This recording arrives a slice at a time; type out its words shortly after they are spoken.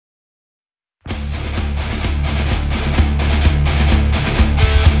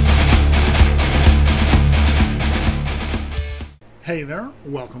Hey there,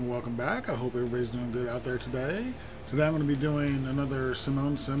 welcome back. I hope everybody's doing good out there today. Today I'm going to be doing another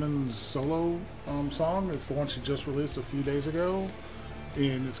Simone solo song. It's the one she just released a few days ago,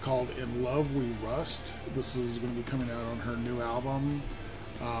 and it's called In Love We Rust. This is going to be coming out on her new album,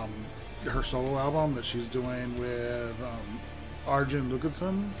 her solo album that she's doing with Arjen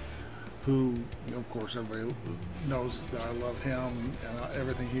Lucassen, who, of course, everybody knows that I love him and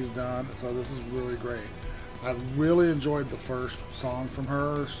everything he's done, so this is really great. I really enjoyed the first song from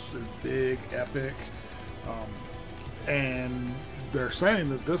her. It's big, epic, and they're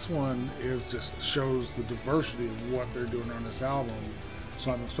saying that this one is just shows the diversity of what they're doing on this album. So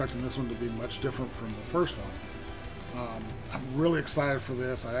I'm expecting this one to be much different from the first one. I'm really excited for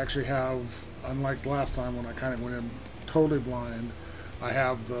this. I actually have, unlike last time when I kind of went in totally blind, I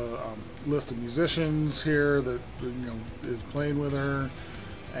have the list of musicians here that is playing with her.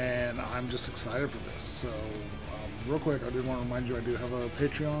 And I'm just excited for this. So, real quick, I did want to remind you I do have a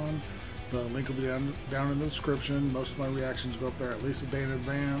Patreon. The link will be down in the description. Most of my reactions go up there at least a day in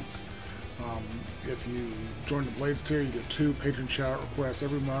advance. If you join the Blades tier, you get 2 patron shout requests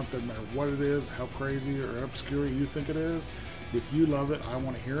every month. Doesn't matter what it is, how crazy or obscure you think it is. If you love it, I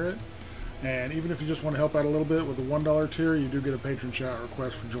want to hear it. And even if you just want to help out a little bit with the $1 tier, you do get a patron shout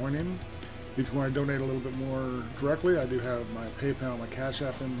request for joining. If you want to donate a little bit more directly, I do have my PayPal and my Cash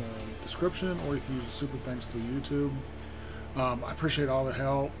App in the description, or you can use the super thanks through YouTube. I appreciate all the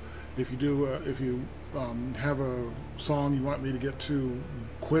help. If you have a song you want me to get to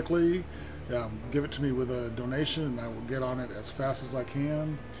quickly, give it to me with a donation, and I will get on it as fast as I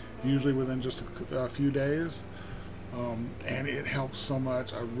can, usually within just a few days. And it helps so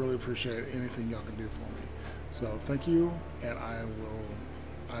much. I really appreciate anything y'all can do for me. So thank you, and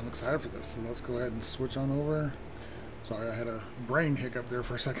I'm excited for this, so let's go ahead and switch on over. Sorry, I had a brain hiccup there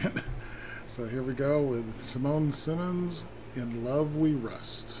for a second. So here we go with Simone, In Love We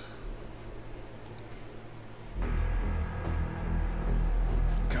Rust.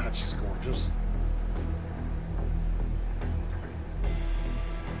 God, she's gorgeous.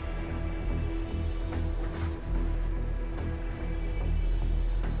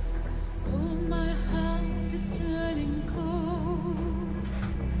 Oh, my heart, it's turning cold.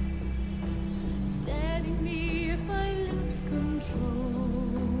 Steady me if I lose control.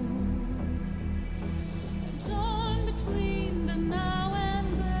 I'm torn between the now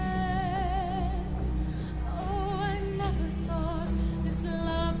and then. Oh, I never thought this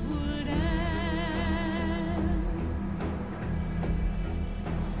love would end.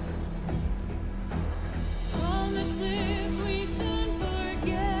 Promises we soon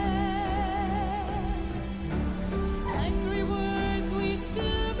forget. Angry words we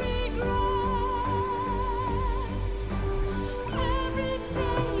still regret.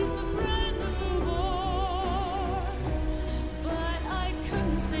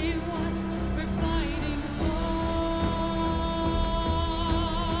 Say what we're fighting for.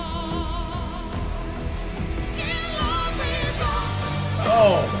 In love we rust.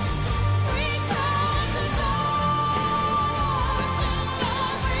 Oh! We turn to dust. In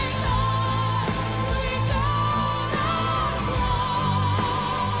love we lost. We don't know.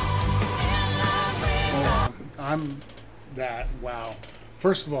 In love we rust. I'm that, wow.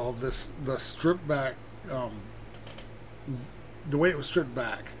 First of all, the stripped back, the way it was stripped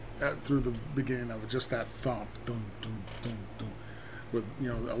back through the beginning of it, just that thump, dum, dum, dum, dum, with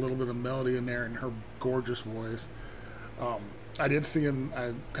a little bit of melody in there and her gorgeous voice. I did see, and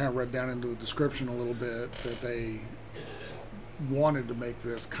I kind of read down into the description a little bit that they wanted to make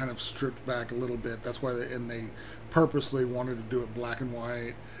this kind of stripped back a little bit. That's why they purposely wanted to do it black and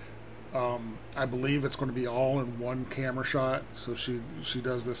white. I believe it's going to be all in one camera shot, so she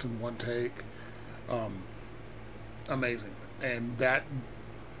does this in one take. Amazing. And that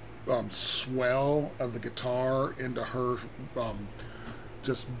swell of the guitar into her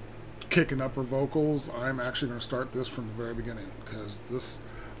just kicking up her vocals, I'm actually going to start this from the very beginning, because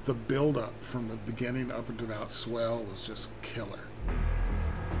the build up from the beginning up into that swell was just killer.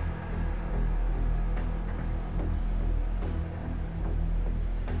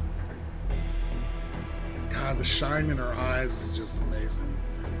 God, the shine in her eyes is just amazing.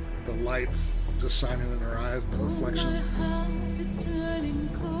 The lights just shining in her eyes, and the reflection. Oh, my heart, it's turning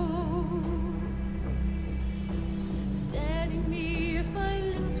cold. Steady me if I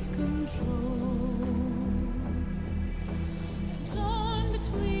lose control. I'm torn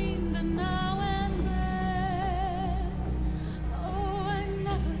between the now and then. Oh, I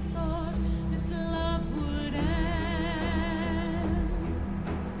never thought this love would end.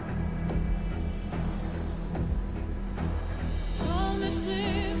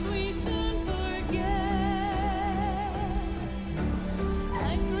 Promises we soon forget.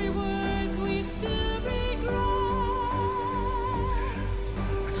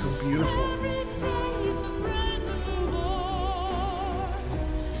 so beautiful. Every day is a brand new war,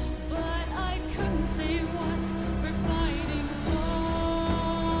 but I couldn't say what we're fighting for.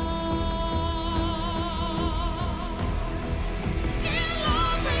 In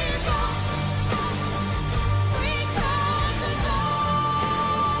love we rust, we turn to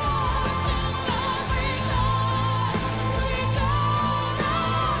dust. In love we die, we don't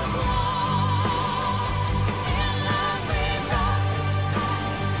ask why. In love we rust,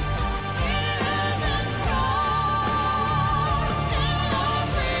 innocent Christ. In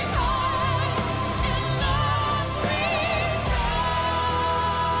love we hide, in love we die.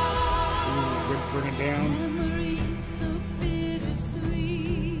 Ooh, bring it down. Memories so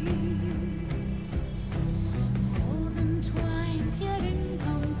bittersweet, souls entwined yet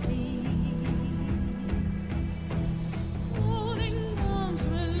incomplete, holding on to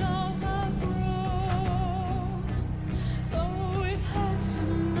a love outgrown. Oh, it hurts too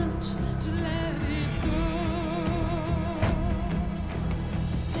much to let it go.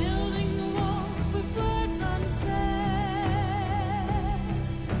 Building the walls with words unsaid,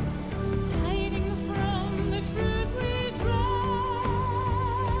 hiding from the truth we dread.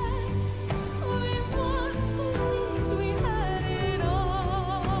 We once believed we had it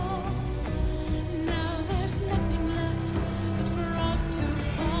all. Now there's nothing left but for us to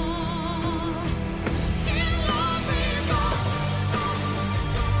fall. In love we rust,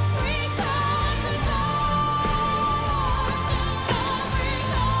 we turn to dust. In love we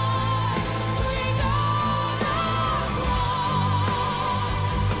die, we don't ask why.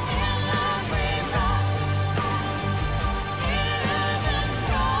 In love we rust, innocent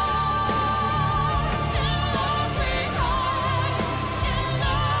Christ. In love we hide, in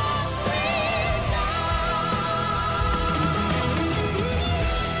love we die.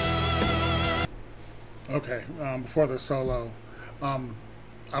 Okay, before the solo,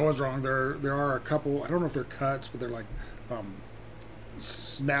 I was wrong. There are a couple. I don't know if they're cuts, but they're like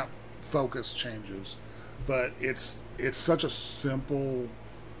snap focus changes. But it's such a simple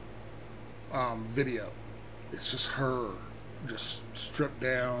video. It's just her, just stripped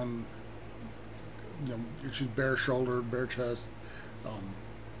down. You know, she's bare shouldered, bare chest,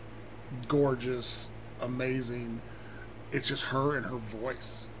 gorgeous, amazing. It's just her and her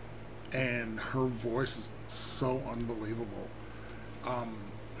voice, and her voice is so unbelievable. I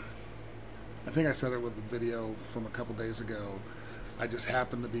think I said it with the video from a couple days ago. I just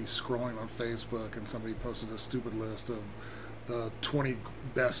happened to be scrolling on Facebook, and somebody posted a stupid list of the 20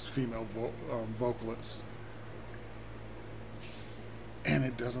 best female vocalists, and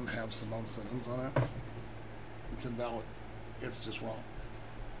it doesn't have Simone Simons on it. It's invalid. It's just wrong.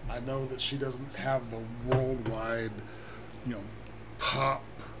 I know that she doesn't have the worldwide, pop,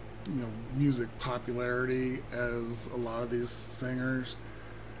 music popularity as a lot of these singers.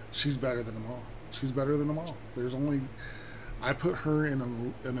 She's better than them all. She's better than them all. There's only, I put her in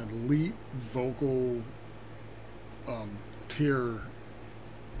an elite vocal tier,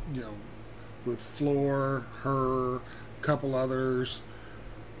 with Floor, her, couple others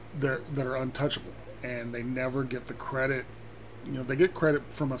that are untouchable, and they never get the credit. They get credit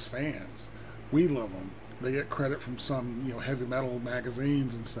from us fans. We love them. They get credit from some, heavy metal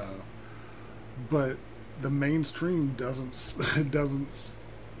magazines and stuff. But the mainstream doesn't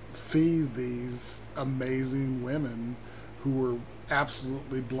see these amazing women who are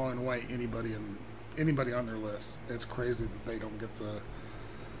absolutely blowing away anybody on their list. It's crazy that they don't get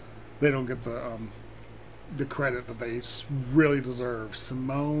the credit that they really deserve.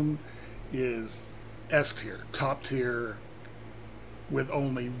 Simone is S tier, top tier, with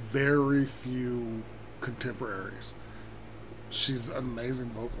only very few contemporaries. She's an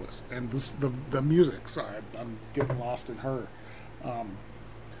amazing vocalist, and the music side, I'm getting lost in her.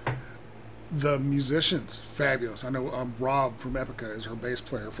 The musicians, fabulous. I know Rob from Epica is her bass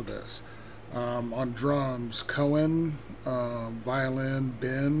player for this. On drums, Cohen, violin,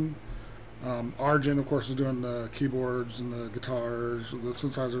 Ben. Arjun, of course, is doing the keyboards and the guitars, the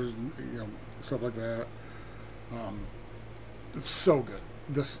synthesizers, stuff like that. It's so good.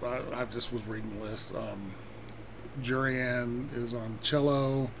 This I just was reading the list. Jurian is on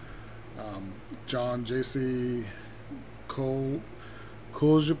cello. John J.C. Coolja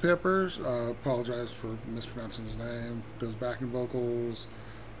Peppers. Apologize for mispronouncing his name. Does backing vocals.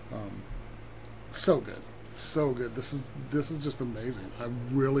 So good. So good. This is just amazing. I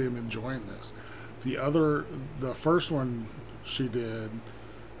really am enjoying this. The first one she did,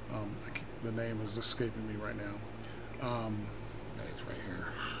 the name is escaping me right now. It's right here.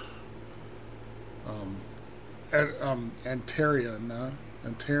 Anterina.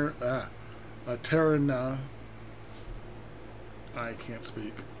 I can't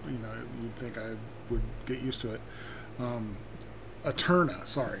speak. You know, you'd think I would get used to it. Eterna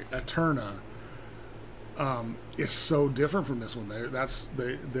is so different from this one.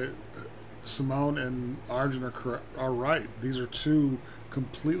 The Simone and Arjun are right. These are two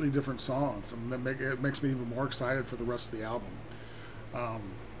completely different songs, and it makes me even more excited for the rest of the album,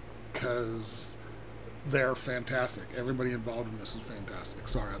 because they're fantastic. Everybody involved in this is fantastic.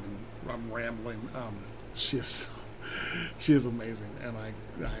 Sorry, I'm rambling. She is amazing, and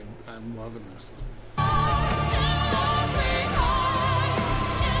I'm loving this.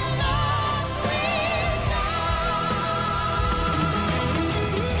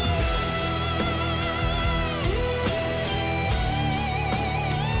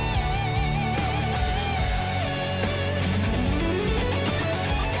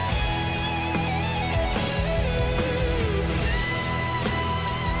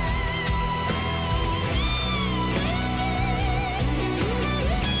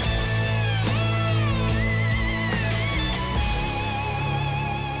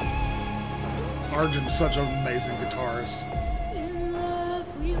 Arjun's such an amazing guitarist. In love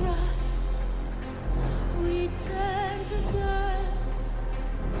we rust, we turn to dust.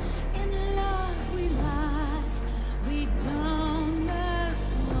 In love we lie, we don't ask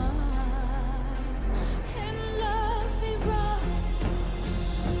why. In love we rust,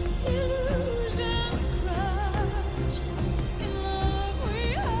 illusions crushed. In love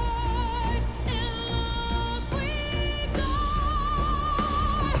we hide, in love we die.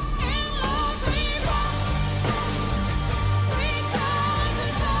 In love we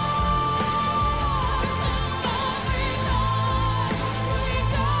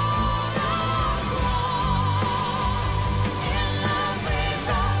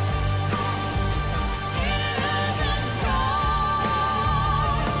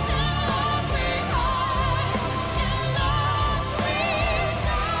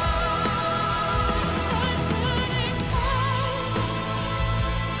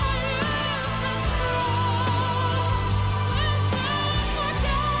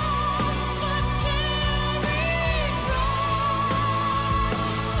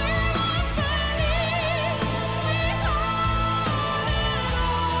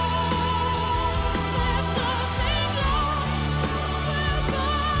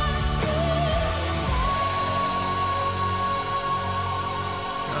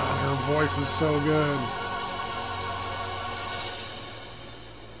voice is so good.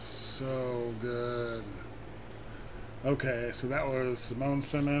 So good. Okay, so that was Simone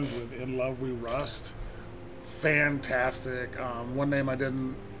Simons with In Love We Rust. Fantastic. One name I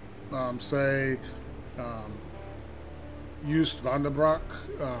didn't say, Joost van der Broek,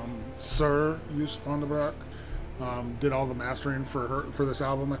 Sir Joost van der Broek, did all the mastering for this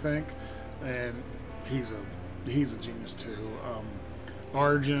album, I think, and he's a genius too.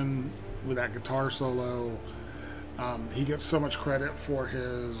 Arjun with that guitar solo, he gets so much credit for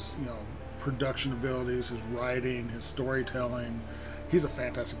his production abilities, his writing, his storytelling. He's a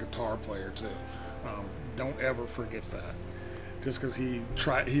fantastic guitar player too. Don't ever forget that. Just because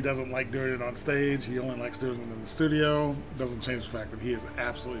he doesn't like doing it on stage, he only likes doing it in the studio, doesn't change the fact that he is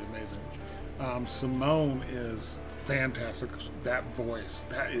absolutely amazing. Simone is fantastic. That voice,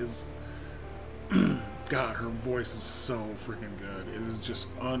 that is God, her voice is so freaking good. It is just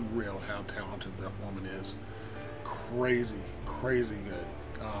unreal how talented that woman is. Crazy good.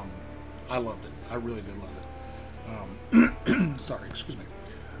 I loved it. I really did love it. Sorry, excuse me.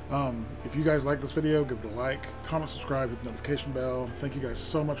 If you guys like this video, give it a like, comment, subscribe, hit the notification bell. Thank you guys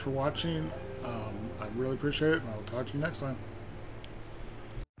so much for watching. I really appreciate it, and I will talk to you next time.